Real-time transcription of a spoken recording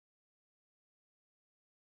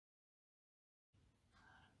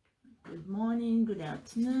Good morning, good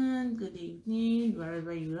afternoon, good evening,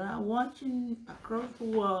 wherever you are watching across the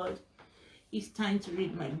world. It's time to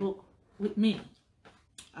read my book with me.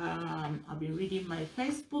 I've been reading my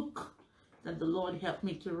first book that the Lord helped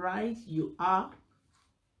me to write. You Are.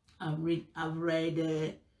 I've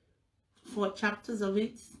read 4 chapters of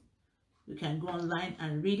it. You can go online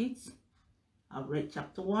and read it. I've read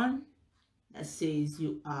chapter 1 that says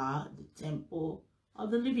you are the temple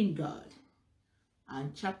of the living God.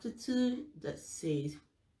 And chapter 2 that says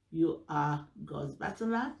you are God's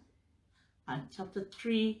battle axe. And chapter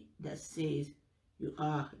 3 that says you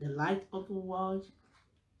are the light of the world.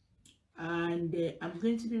 And I'm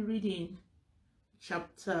going to be reading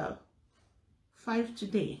chapter 5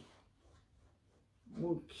 today.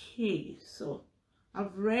 Okay, so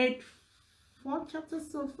I've read 4 chapters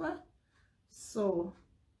so far. So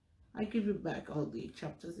I give you back all the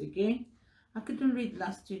chapters again. I couldn't read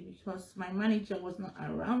last week because my manager was not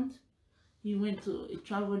around. He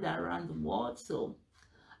traveled around the world, so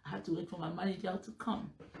I had to wait for my manager to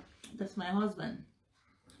come. That's my husband,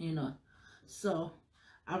 you know. So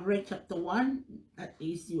I've read chapter 1, that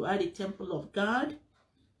is you are the temple of God.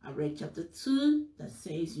 I've read chapter 2, that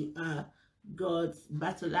says you are God's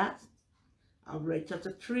battle axe. I've read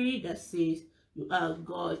chapter 3, that says you are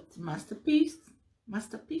God's masterpiece.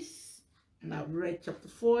 And I've read chapter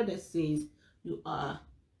 4, that says you are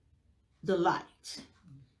the light.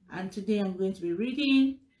 And today I'm going to be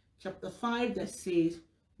reading chapter 5 that says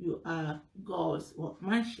you are God's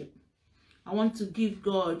workmanship. I want to give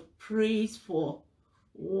God praise for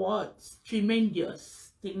what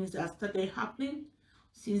tremendous things that started happening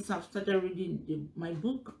since I've started reading my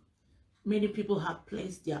book. Many people have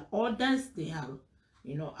placed their orders. They have,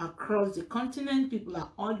 across the continent, people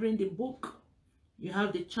are ordering the book. You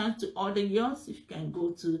have the chance to order yours. If you can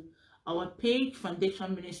go to our page,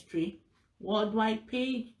 Foundation Ministry worldwide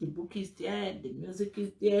page, the book is there, the music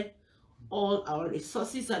is there, all our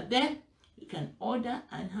resources are there. You can order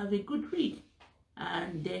and have a good read,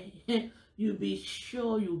 and you'll be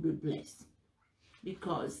sure you'll be blessed,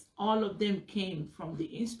 because all of them came from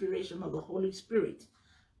the inspiration of the Holy Spirit,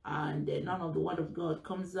 and none of the word of God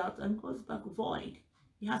comes out and goes back void.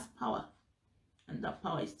 It has power, and that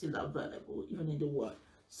power is still available even in the world.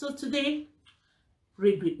 So today,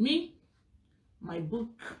 read with me my book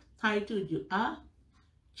titled You Are,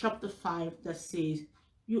 chapter 5, that says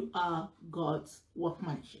you are God's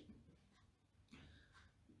workmanship.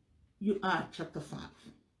 You are chapter 5.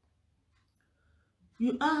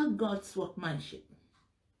 You are God's workmanship.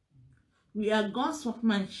 We are God's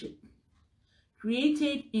workmanship,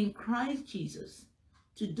 created in Christ Jesus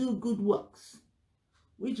to do good works,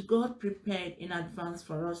 which God prepared in advance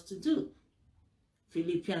for us to do.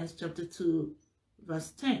 Philippians chapter 2,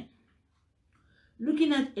 verse 10.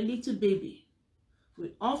 Looking at a little baby,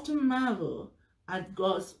 we often marvel at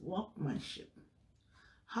God's workmanship,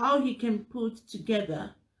 how he can put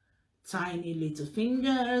together tiny little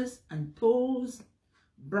fingers and toes,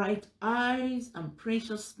 bright eyes and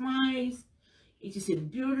precious smiles. It is a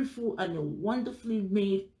beautiful and a wonderfully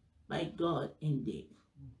made by God indeed.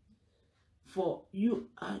 For you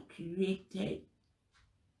are created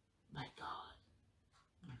by God.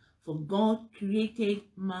 For God created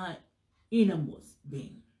my innermost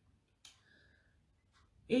being.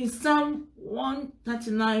 In Psalm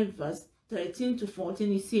 139 verse 13 to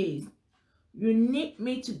 14 it says, you knit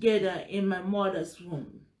me together in my mother's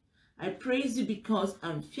womb. I praise you because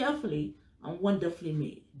I'm fearfully and wonderfully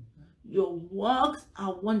made. Your works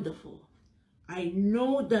are wonderful. I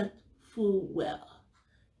know that full well.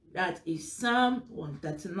 That is Psalm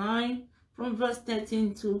 139 from verse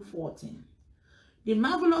 13 to 14. The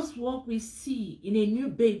marvelous work we see in a new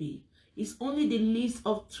baby is only the least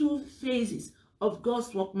of 2 phases of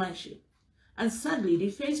God's workmanship. And sadly, the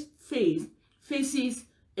first phase faces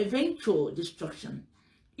eventual destruction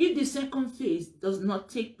if the second phase does not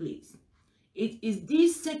take place. It is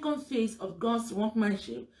this second phase of God's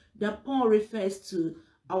workmanship that Paul refers to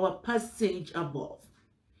our passage above.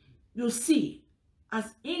 You see,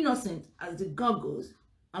 as innocent as the goggles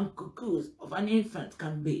and cuckoos of an infant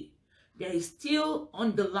can be, there is still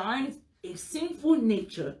underlies a sinful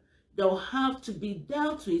nature that will have to be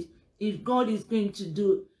dealt with if God is going to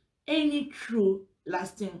do any true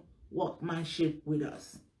lasting workmanship with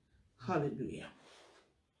us. Hallelujah.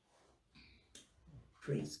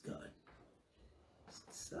 Praise God.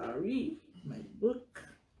 Sorry, my book.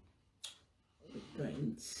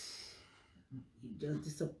 It just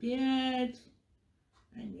disappeared.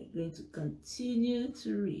 And we're going to continue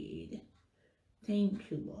to read. Thank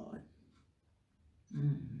you, Lord.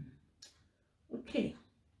 Okay.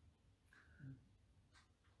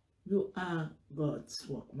 You are God's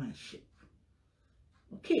workmanship.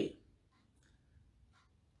 Okay.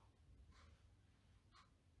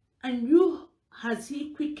 And you has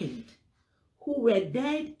he quickened, who were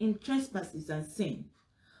dead in trespasses and sin,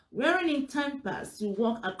 wherein in time past you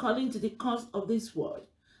walk according to the course of this world,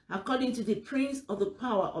 according to the prince of the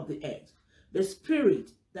power of the air, the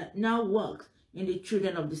spirit that now works in the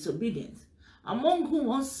children of disobedience, among whom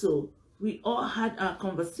also we all had our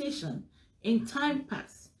conversation in time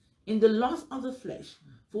past, in the lust of the flesh,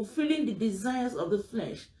 fulfilling the desires of the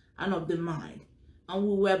flesh and of the mind. And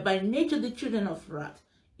we were by nature the children of wrath,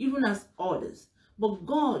 even as others. But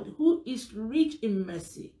God, who is rich in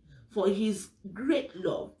mercy, for his great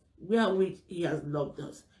love, wherewith he has loved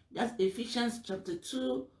us. That's Ephesians chapter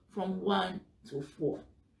 2, from 1 to 4.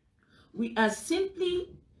 We are simply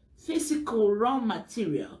physical raw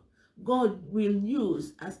material God will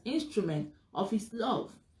use as instrument of his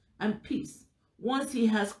love and peace once he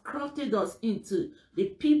has crafted us into the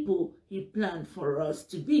people he planned for us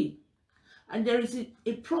to be. And there is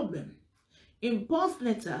a problem. In Paul's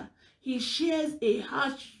letter, he shares a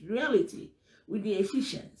harsh reality with the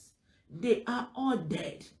Ephesians. They are all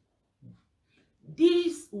dead.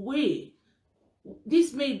 This may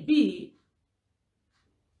be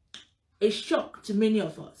a shock to many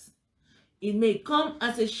of us. It may come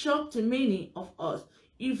as a shock to many of us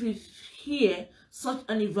if we hear such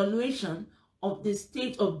an evaluation of the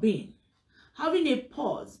state of being. Having a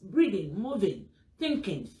pulse, breathing, moving,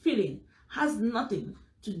 thinking, feeling has nothing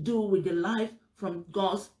to do with the life from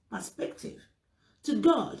God's perspective. To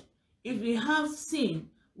God, if we have sin,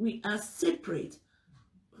 we are separate.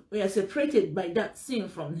 We are separated by that sin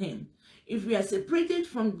from him. If we are separated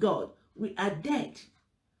from God, we are dead,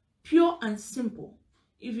 pure and simple.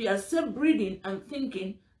 If we accept breathing and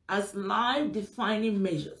thinking as life-defining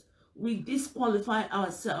measures, we disqualify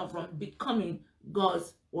ourselves from becoming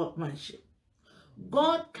God's workmanship.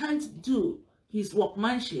 God can't do his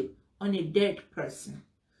workmanship on a dead person,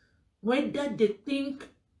 whether they think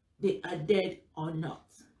they are dead or not.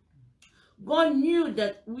 God knew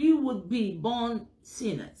that we would be born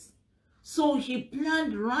sinners, so he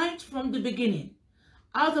planned right from the beginning,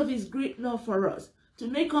 out of his great love for us, to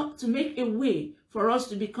make a way for us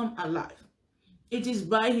to become alive. It is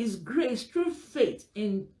by his grace through faith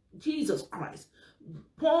in Jesus Christ.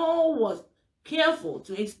 Paul was careful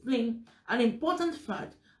to explain an important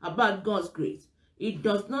fact about God's grace. It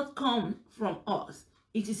does not come from us.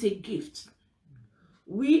 It is a gift.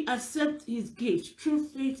 We accept his gift through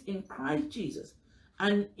faith in Christ Jesus,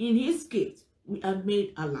 and in his gift we are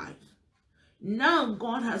made alive. Now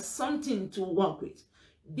God has something to work with.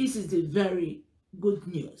 This is the very good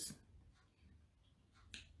news.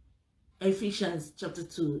 Ephesians chapter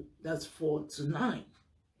 2, that's 4 to 9.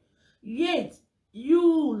 Yet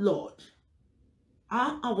you, Lord,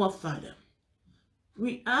 are our Father.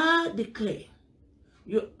 We are the clay.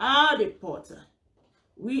 You are the potter.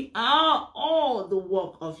 We are all the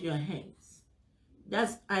work of your hands.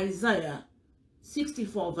 That's Isaiah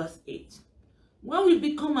 64 verse 8. When we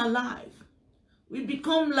become alive, we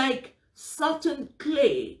become like softened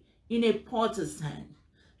clay in a potter's hand,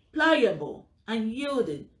 pliable and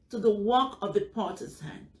yielding to the work of the potter's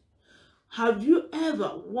hand. Have you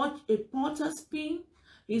ever watched a potter spin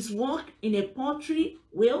his work in a pottery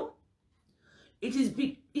wheel? It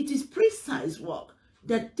is precise work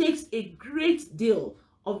that takes a great deal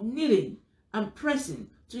of kneading and pressing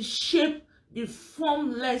to shape the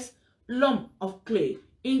formless lump of clay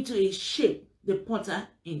into a shape the potter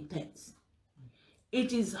intends.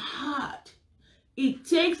 It is hard. It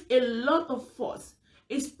takes a lot of force,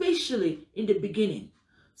 especially in the beginning.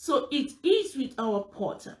 So it is with our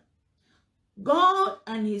potter, God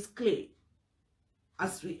and his clay,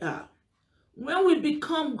 as we are. When we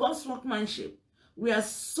become God's workmanship, we are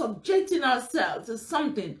subjecting ourselves to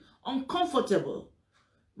something uncomfortable,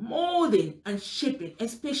 molding and shaping,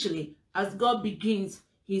 especially as God begins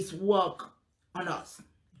his work on us.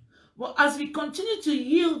 But as we continue to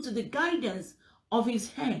yield to the guidance of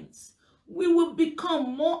his hands, we will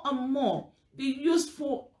become more and more the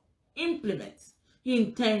useful implements he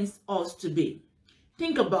intends us to be.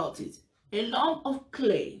 Think about it. A lump of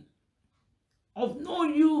clay of no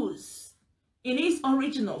use in its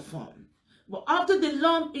original form. But after the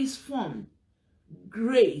lump is formed,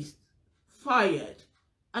 grazed, fired,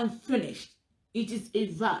 and finished, it is a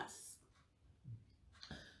vase,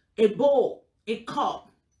 a bowl, a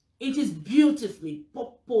cup. It is beautifully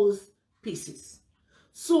purposed pieces.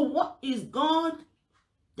 So what is God?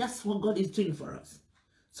 That's what God is doing for us.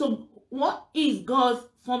 So what is God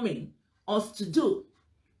forming us to do?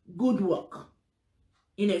 Good work.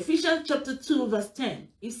 In Ephesians chapter 2 verse 10,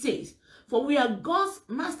 it says, for we are God's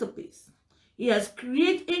masterpiece. He has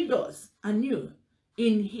created us anew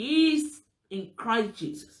in Christ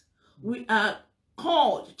Jesus. We are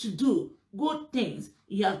called to do good things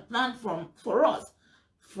he has planned for us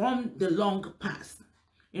from the long past.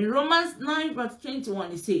 In Romans 9 verse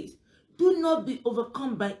 21 it says, do not be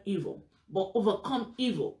overcome by evil, but overcome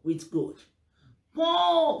evil with good.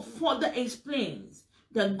 Paul further explains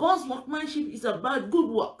that God's workmanship is about good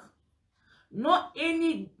work. Not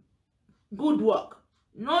any good work.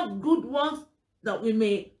 Not good works that we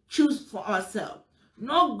may choose for ourselves.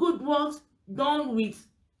 Not good works done with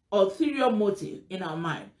ulterior motive in our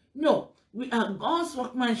mind. No, we are God's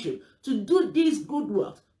workmanship to do these good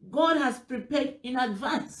works God has prepared in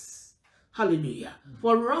advance. Hallelujah.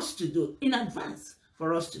 For us to do, in advance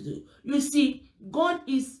for us to do. You see, God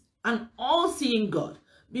is an all-seeing God.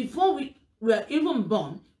 Before we were even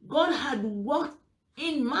born, God had worked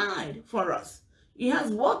in mind for us. He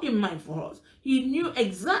has work in mind for us. He knew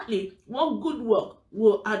exactly what good work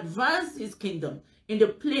will advance his kingdom in the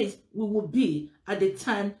place we will be at the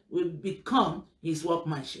time we become his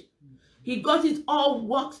workmanship. He got it all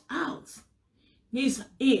worked out. He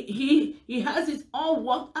has it all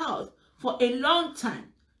worked out for a long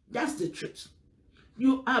time. That's the truth.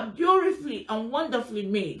 You are beautifully and wonderfully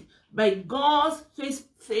made by God's first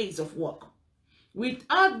phase of work.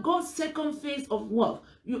 Without God's second phase of work,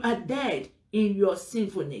 you are dead in your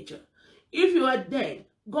sinful nature. If you are dead,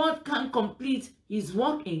 God can complete his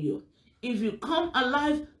work in you. If you come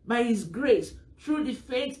alive by his grace through the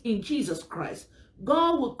faith in Jesus Christ,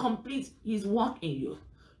 God will complete his work in you.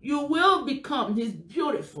 You will become his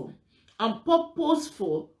beautiful and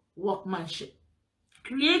purposeful workmanship,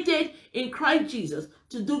 created in Christ Jesus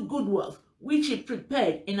to do good works, which he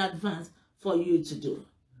prepared in advance for you to do.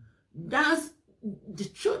 That's the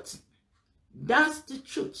truth. That's the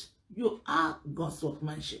truth. You are God's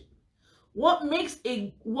workmanship. What makes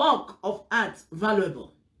a work of art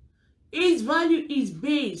valuable? Its value is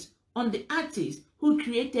based on the artist who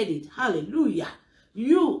created it. Hallelujah.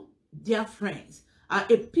 You, dear friends, are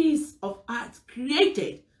a piece of art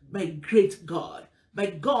created by great God, by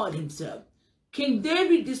God himself. King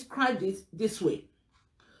David described it this way.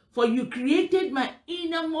 For you created my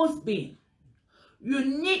innermost being. You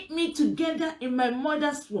knit me together in my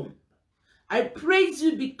mother's womb. I praise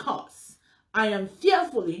you because I am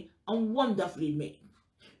fearfully and wonderfully made.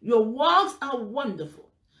 Your works are wonderful.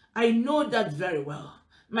 I know that very well.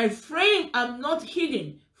 My frame am not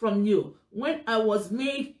hidden from you when I was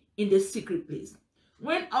made in the secret place.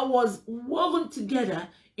 When I was woven together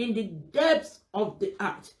in the depths of the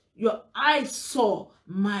earth, your eyes saw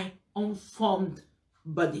my unformed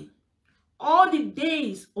body. All the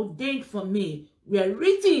days ordained for me were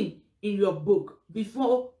written in your book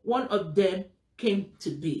before one of them came to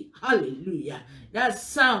be. Hallelujah. That's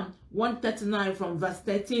Psalm 139 from verse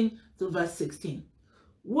 13 to verse 16.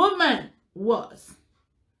 Woman was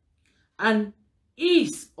and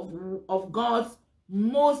is of God's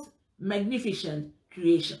most magnificent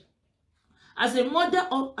creation. As a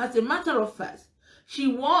matter of fact, she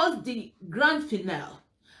was the grand finale.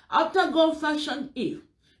 After God fashioned Eve,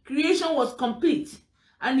 creation was complete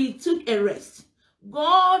and he took a rest.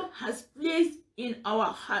 God has placed in our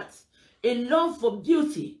hearts a love for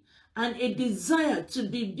beauty and a desire to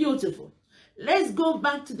be beautiful. Let's go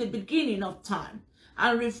back to the beginning of time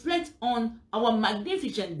and reflect on our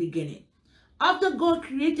magnificent beginning. After God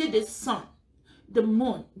created the sun, the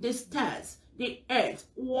moon, the stars, the earth,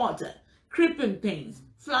 water, creeping things,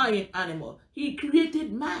 flying animals, he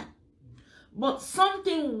created man. But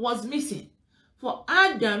something was missing. For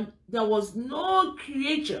Adam, there was no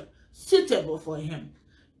creature suitable for him.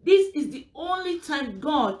 This is the only time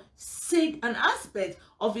God said an aspect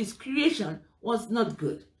of his creation was not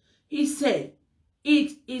good. He said,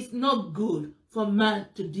 it is not good for man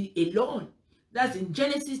to be alone. That's in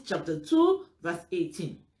Genesis chapter 2, verse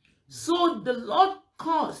 18. So the Lord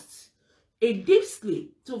caused a deep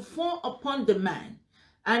sleep to fall upon the man,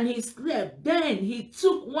 and he slept. Then he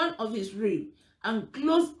took one of his ribs and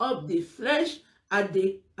closed up the flesh at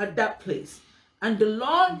that place. And the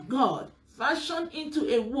Lord God fashioned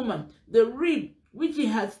into a woman the rib which he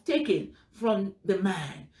had taken from the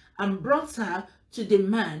man, and brought her to the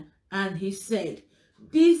man, and he said,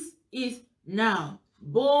 this is now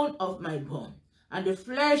bone of my bone, and the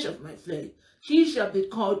flesh of my flesh. She shall be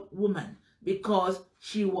called woman, because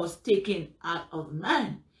she was taken out of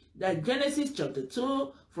man. That Genesis chapter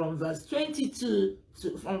 2 from verse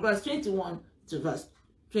 21 to verse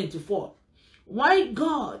 24. Why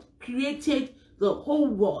God created the whole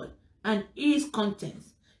world and its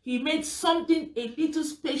contents, he made something a little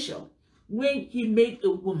special when he made a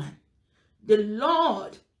woman. The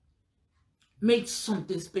Lord made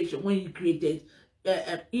something special when he created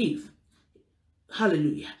Eve.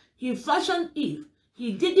 Hallelujah. He fashioned Eve.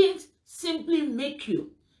 He didn't simply make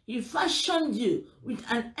you. He fashioned you with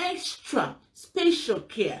an extra special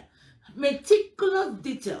care, meticulous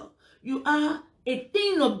detail. You are a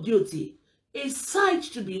thing of beauty, a sight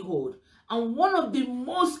to behold, and one of the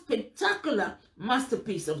most spectacular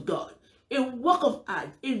masterpieces of God, a work of art,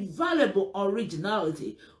 a valuable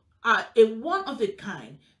originality, a one of a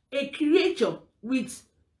kind, a creature with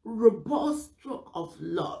robust stroke of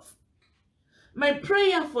love. My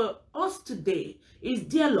prayer for us today is,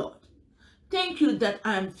 dear Lord, thank you that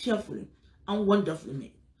I am fearfully and wonderfully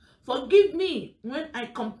made. Forgive me when I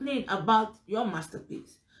complain about your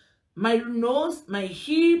masterpiece. My nose, my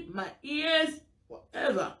hip, my ears,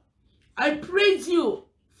 whatever. I praise you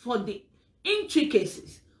for the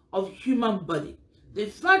intricacies of human body. The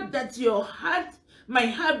fact that my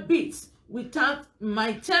heart beats without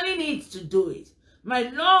my telling it to do it. My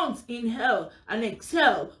lungs inhale and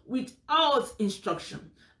exhale without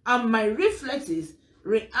instruction. And my reflexes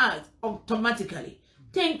react automatically.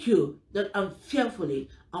 Thank you that I'm fearfully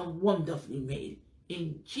and wonderfully made.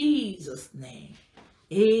 In Jesus' name,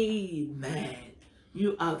 amen.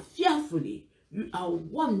 You are fearfully, you are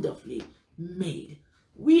wonderfully made.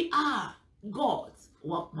 We are God's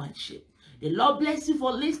workmanship. The Lord bless you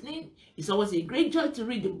for listening. It's always a great joy to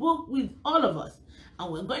read the book with all of us.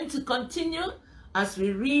 And we're going to continue as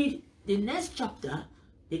we read the next chapter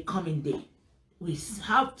the coming day. We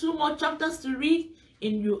have 2 more chapters to read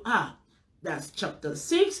in You Are. That's chapter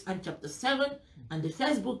 6 and chapter 7. And the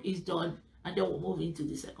first book is done. And then we'll move into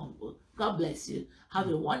the second book. God bless you. Have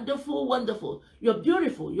a wonderful, wonderful. You're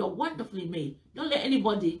beautiful. You're wonderfully made. Don't let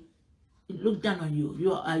anybody look down on you.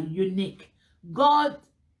 You are unique. God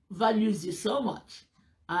values you so much.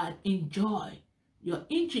 And enjoy your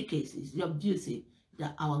intricacies, your beauty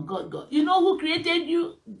that our God. You know who created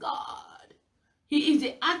you? God. He is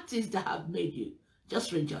the artist that have made you.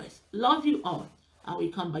 Just rejoice. Love you all. And we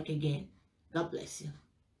come back again. God bless you.